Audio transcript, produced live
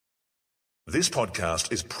This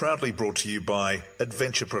podcast is proudly brought to you by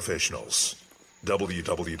Adventure Professionals.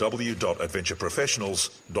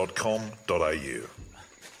 www.adventureprofessionals.com.au.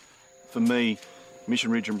 For me,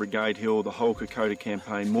 Mission Ridge and Brigade Hill, the whole Kokoda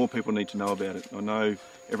campaign, more people need to know about it. I know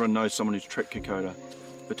everyone knows someone who's trekked Kokoda,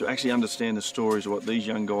 but to actually understand the stories of what these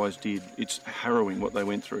young guys did, it's harrowing what they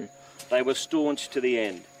went through. They were staunch to the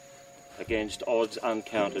end, against odds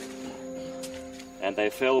uncounted, and they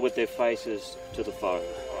fell with their faces to the foe.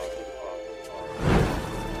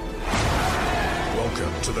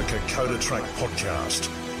 Welcome to the Kokoda Track Podcast,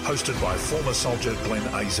 hosted by former soldier Glenn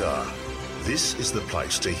Azar. This is the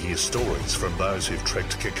place to hear stories from those who've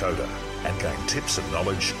trekked Kokoda and gain tips and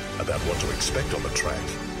knowledge about what to expect on the track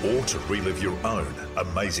or to relive your own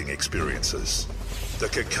amazing experiences. The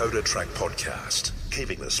Kokoda Track Podcast,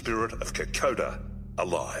 keeping the spirit of Kokoda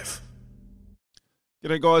alive.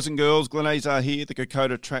 G'day guys and girls, Glenn Azar here, the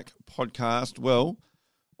Kokoda Track Podcast. Well,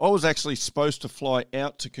 I was actually supposed to fly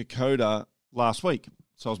out to Kokoda last week.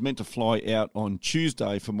 So I was meant to fly out on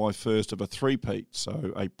Tuesday for my first of a three-peat,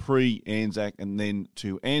 so a pre-Anzac and then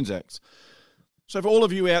two Anzacs. So for all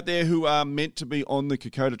of you out there who are meant to be on the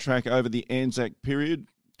Kokoda track over the Anzac period,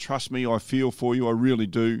 trust me, I feel for you, I really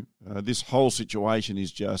do. This whole situation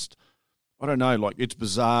is just, I don't know, like it's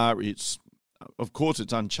bizarre. Of course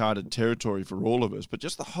it's uncharted territory for all of us, but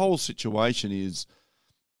just the whole situation is,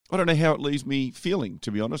 I don't know how it leaves me feeling,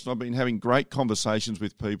 to be honest. I've been having great conversations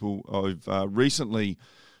with people. I've recently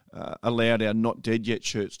allowed our Not Dead Yet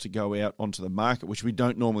shirts to go out onto the market, which we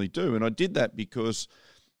don't normally do. And I did that because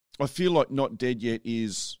I feel like Not Dead Yet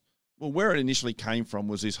is, well, where it initially came from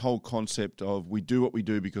was this whole concept of we do what we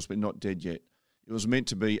do because we're not dead yet. It was meant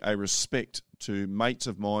to be a respect to mates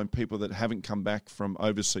of mine, people that haven't come back from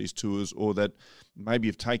overseas tours or that maybe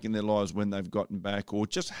have taken their lives when they've gotten back or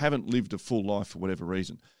just haven't lived a full life for whatever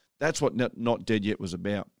reason. That's what Not Dead Yet was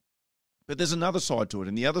about. But there's another side to it,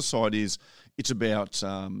 and the other side is it's about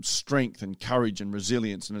strength and courage and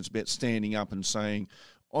resilience, and it's about standing up and saying,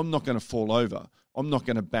 I'm not going to fall over. I'm not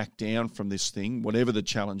going to back down from this thing, whatever the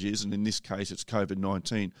challenge is, and in this case it's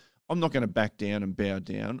COVID-19. I'm not going to back down and bow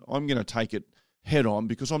down. I'm going to take it head on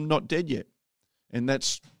because I'm not dead yet. And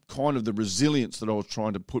that's kind of the resilience that I was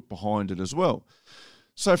trying to put behind it as well.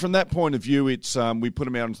 So from that point of view, it's we put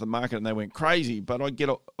them out into the market and they went crazy. But I get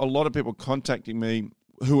a lot of people contacting me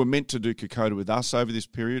who were meant to do Kokoda with us over this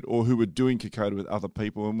period or who were doing Kokoda with other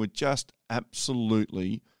people and were just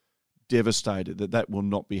absolutely devastated that that will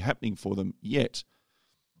not be happening for them yet.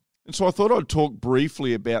 And so I thought I'd talk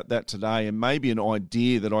briefly about that today and maybe an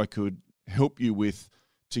idea that I could help you with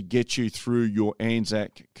to get you through your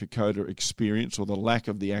Anzac Kokoda experience or the lack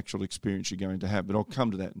of the actual experience you're going to have. But I'll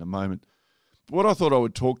come to that in a moment. What I thought I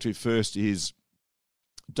would talk to first is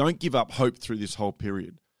don't give up hope through this whole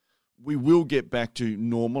period. We will get back to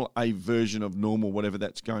normal, a version of normal, whatever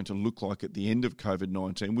that's going to look like at the end of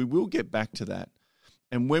COVID-19. We will get back to that.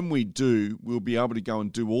 And when we do, we'll be able to go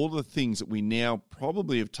and do all the things that we now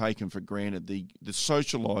probably have taken for granted, the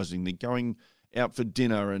socialising, the going out for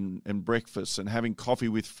dinner and breakfast and having coffee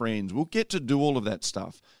with friends. We'll get to do all of that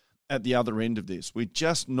stuff at the other end of this. We're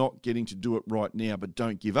just not getting to do it right now, but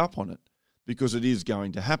don't give up on it, because it is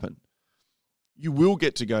going to happen. You will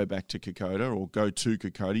get to go back to Kokoda or go to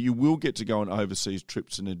Kokoda. You will get to go on overseas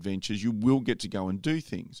trips and adventures. You will get to go and do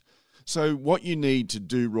things. So what you need to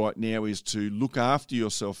do right now is to look after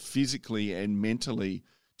yourself physically and mentally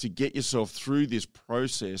to get yourself through this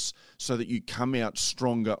process so that you come out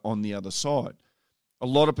stronger on the other side. A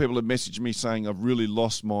lot of people have messaged me saying, I've really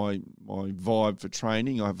lost my vibe for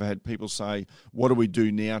training. I've had people say, what do we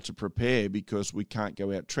do now to prepare because we can't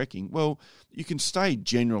go out trekking? Well, you can stay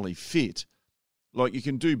generally fit. Like you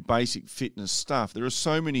can do basic fitness stuff. There are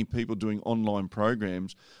so many people doing online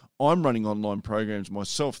programs. I'm running online programs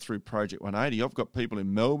myself through Project 180. I've got people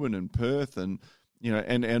in Melbourne and Perth and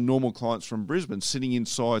our normal clients from Brisbane sitting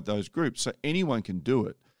inside those groups. So anyone can do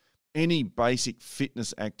it. Any basic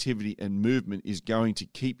fitness activity and movement is going to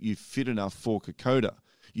keep you fit enough for Kokoda.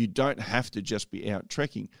 You don't have to just be out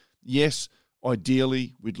trekking. Yes,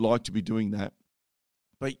 ideally, we'd like to be doing that,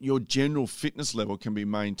 but your general fitness level can be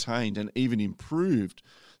maintained and even improved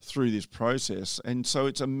through this process. And so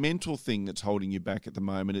it's a mental thing that's holding you back at the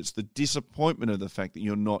moment. It's the disappointment of the fact that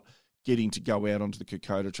you're not getting to go out onto the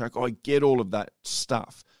Kokoda track. I get all of that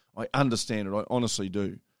stuff. I understand it. I honestly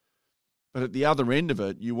do. But at the other end of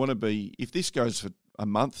it, you want to be, if this goes for a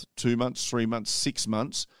month, 2 months, 3 months, 6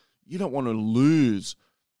 months, you don't want to lose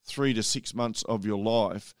 3 to 6 months of your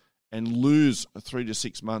life and lose 3 to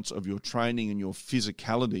 6 months of your training and your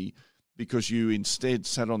physicality because you instead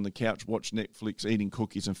sat on the couch, watched Netflix, eating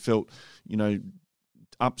cookies and felt,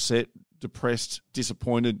 upset, depressed,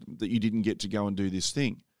 disappointed that you didn't get to go and do this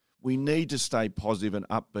thing. We need to stay positive and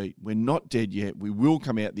upbeat. We're not dead yet. We will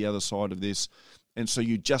come out the other side of this. And so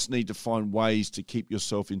you just need to find ways to keep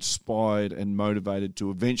yourself inspired and motivated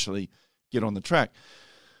to eventually get on the track.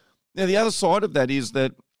 Now, the other side of that is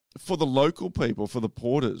that for the local people, for the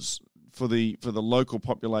porters, for the local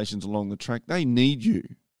populations along the track, they need you.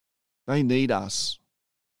 They need us.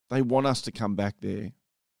 They want us to come back there.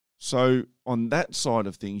 So on that side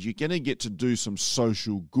of things, you're going to get to do some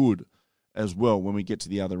social good as well when we get to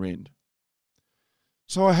the other end.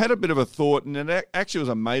 So I had a bit of a thought, and it actually was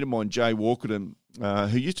a mate of mine, Jay Walkerton,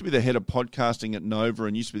 who used to be the head of podcasting at Nova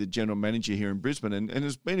and used to be the general manager here in Brisbane, and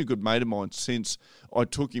has been a good mate of mine since I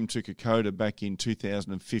took him to Kokoda back in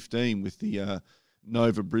 2015 with the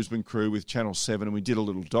Nova Brisbane crew with Channel 7, and we did a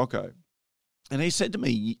little doco. And he said to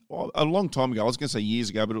me a long time ago, I was going to say years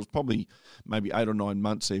ago, but it was probably maybe 8 or 9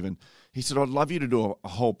 months even, he said, I'd love you to do a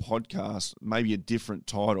whole podcast, maybe a different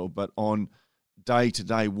title, but on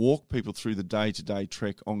day-to-day, walk people through the day-to-day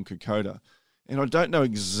trek on Kokoda. And I don't know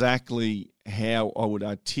exactly how I would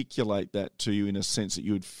articulate that to you in a sense that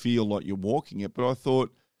you would feel like you're walking it, but I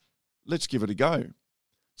thought, let's give it a go.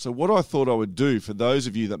 So what I thought I would do for those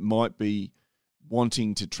of you that might be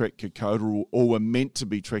wanting to trek Kokoda or were meant to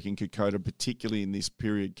be trekking Kokoda, particularly in this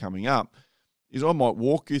period coming up, is I might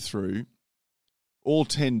walk you through all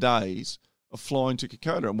 10 days of flying to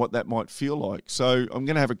Kokoda and what that might feel like. So I'm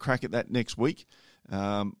going to have a crack at that next week,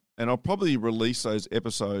 and I'll probably release those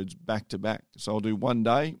episodes back to back. So I'll do one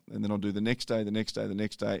day, and then I'll do the next day, the next day, the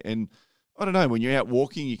next day. And I don't know, when you're out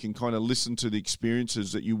walking, you can kind of listen to the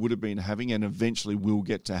experiences that you would have been having and eventually will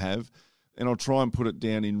get to have. And I'll try and put it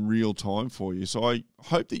down in real time for you. So I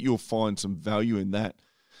hope that you'll find some value in that.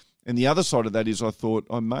 And the other side of that is I thought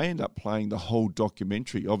I may end up playing the whole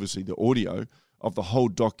documentary, obviously the audio of the whole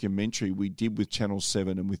documentary we did with Channel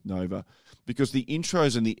 7 and with Nova, because the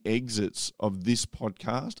intros and the exits of this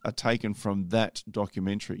podcast are taken from that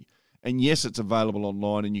documentary. And yes, it's available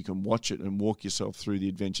online and you can watch it and walk yourself through the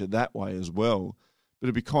adventure that way as well. But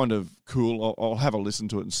it'd be kind of cool. I'll have a listen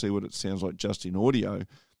to it and see what it sounds like just in audio.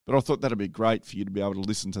 But I thought that'd be great for you to be able to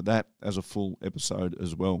listen to that as a full episode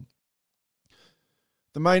as well.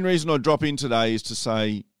 The main reason I drop in today is to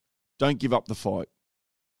say, don't give up the fight.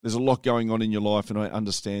 There's a lot going on in your life, and I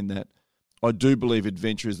understand that. I do believe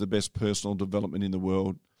adventure is the best personal development in the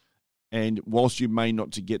world. And whilst you may not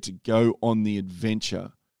get to go on the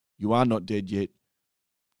adventure, you are not dead yet.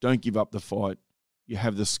 Don't give up the fight. You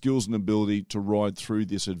have the skills and ability to ride through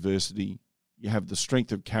this adversity. You have the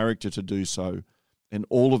strength of character to do so. And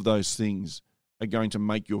all of those things are going to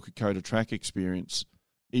make your Kokoda track experience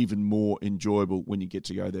even more enjoyable when you get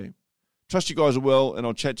to go there. Trust you guys are well, and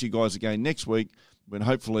I'll chat to you guys again next week when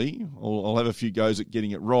hopefully I'll have a few goes at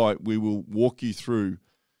getting it right. We will walk you through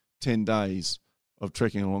 10 days of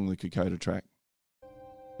trekking along the Kokoda track.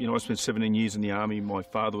 You know, I spent 17 years in the Army. My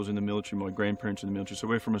father was in the military, my grandparents in the military. So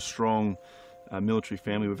we're from a strong military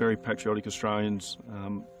family. We're very patriotic Australians.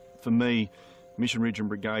 For me, Mission Ridge and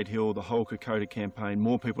Brigade Hill, the whole Kokoda campaign,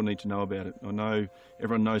 more people need to know about it. I know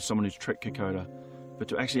everyone knows someone who's trekked Kokoda, but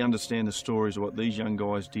to actually understand the stories of what these young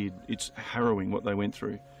guys did, it's harrowing what they went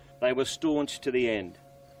through. They were staunch to the end,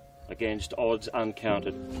 against odds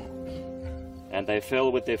uncounted, and they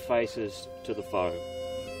fell with their faces to the foe.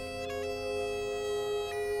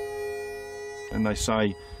 And they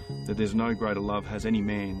say that there's no greater love has any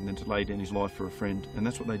man than to lay down his life for a friend, and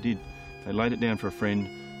that's what they did. They laid it down for a friend,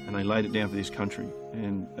 and they laid it down for this country.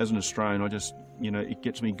 And as an Australian, I just, it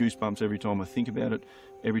gets me goosebumps every time I think about it,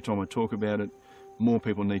 every time I talk about it. More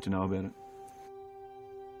people need to know about it.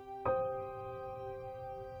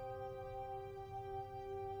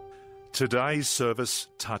 Today's service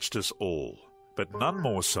touched us all, but none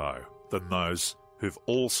more so than those who've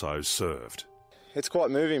also served. It's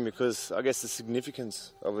quite moving because I guess the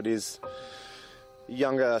significance of it is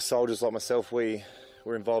younger soldiers like myself, we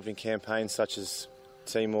were involved in campaigns such as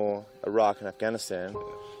Timor, Iraq and Afghanistan,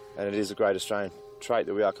 and it is a great Australian trait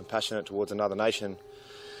that we are compassionate towards another nation.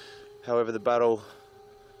 However, the battle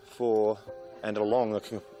for and along the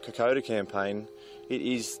Kokoda campaign, it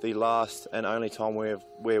is the last and only time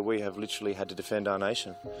where we have literally had to defend our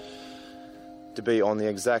nation. To be on the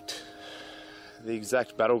exact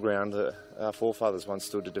battleground that our forefathers once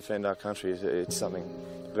stood to defend our country, it's something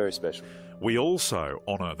very special. We also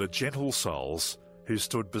honour the gentle souls who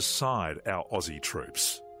stood beside our Aussie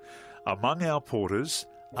troops. Among our porters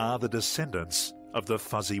are the descendants of the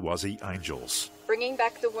Fuzzy Wuzzy Angels. Bringing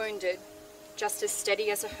back the wounded, just as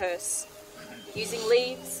steady as a hearse, using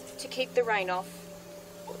leaves to keep the rain off,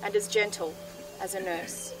 and as gentle as a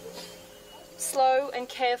nurse. Slow and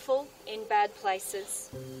careful in bad places,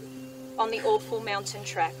 on the awful mountain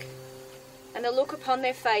track, and the look upon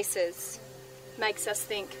their faces makes us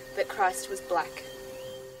think that Christ was black.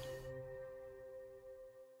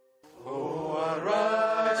 Oh,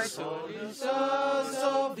 arise, all you sons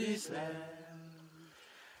of this land.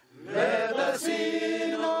 Let the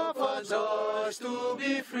sin of our joys to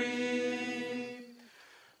be free.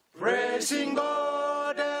 Praising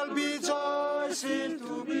God and rejoicing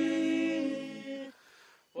to be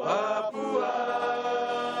Papua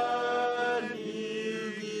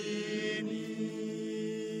New Guinea.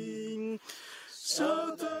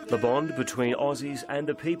 The bond between Aussies and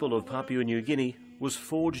the people of Papua New Guinea was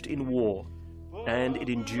forged in war, and it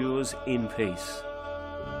endures in peace.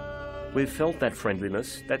 We've felt that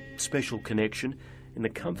friendliness, that special connection, in the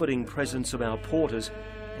comforting presence of our porters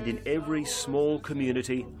and in every small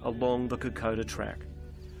community along the Kokoda Track.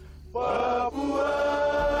 Papua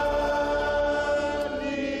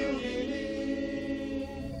New Guinea,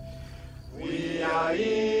 we are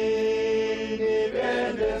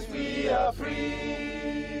independent, we are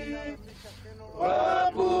free.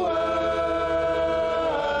 Papua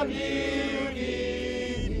New Guinea.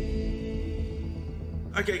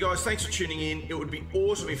 Okay, guys, thanks for tuning in. It would be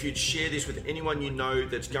awesome if you'd share this with anyone you know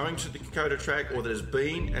that's going to the Kokoda Track or that has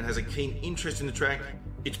been and has a keen interest in the track,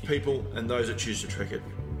 its people, and those that choose to trek it.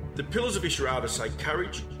 The pillars of Ishiaraba say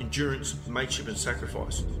courage, endurance, mateship, and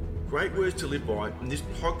sacrifice. Great words to live by, and this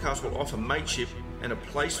podcast will offer mateship and a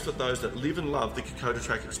place for those that live and love the Kokoda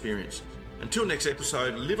Track experience. Until next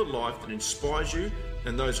episode, live a life that inspires you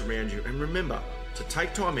and those around you, and remember to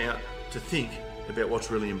take time out to think about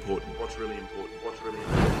what's really important.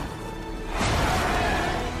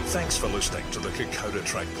 Thanks for listening to the Kokoda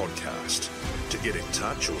Track Podcast. To get in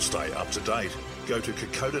touch or stay up to date, go to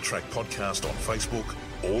Kokoda Track Podcast on Facebook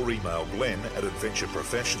or email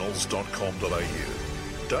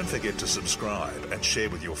glenn@adventureprofessionals.com.au. Don't forget to subscribe and share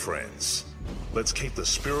with your friends. Let's keep the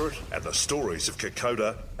spirit and the stories of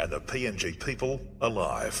Kokoda and the PNG people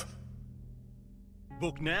alive.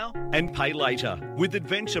 Book now and pay later with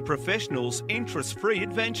Adventure Professionals Interest-Free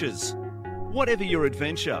Adventures. Whatever your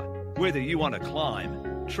adventure, whether you want to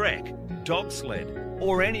climb, trek, dog sled,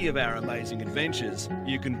 or any of our amazing adventures,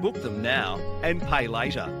 you can book them now and pay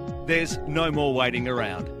later. There's no more waiting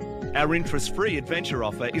around. Our interest-free adventure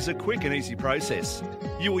offer is a quick and easy process.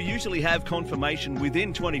 You will usually have confirmation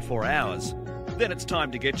within 24 hours. Then it's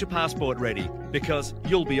time to get your passport ready because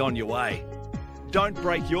you'll be on your way. Don't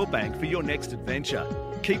break your bank for your next adventure.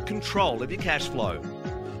 Keep control of your cash flow.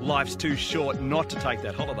 Life's too short not to take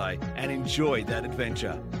that holiday and enjoy that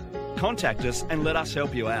adventure. Contact us and let us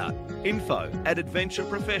help you out.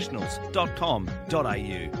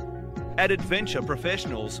 info@adventureprofessionals.com.au. At Adventure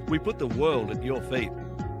Professionals, we put the world at your feet.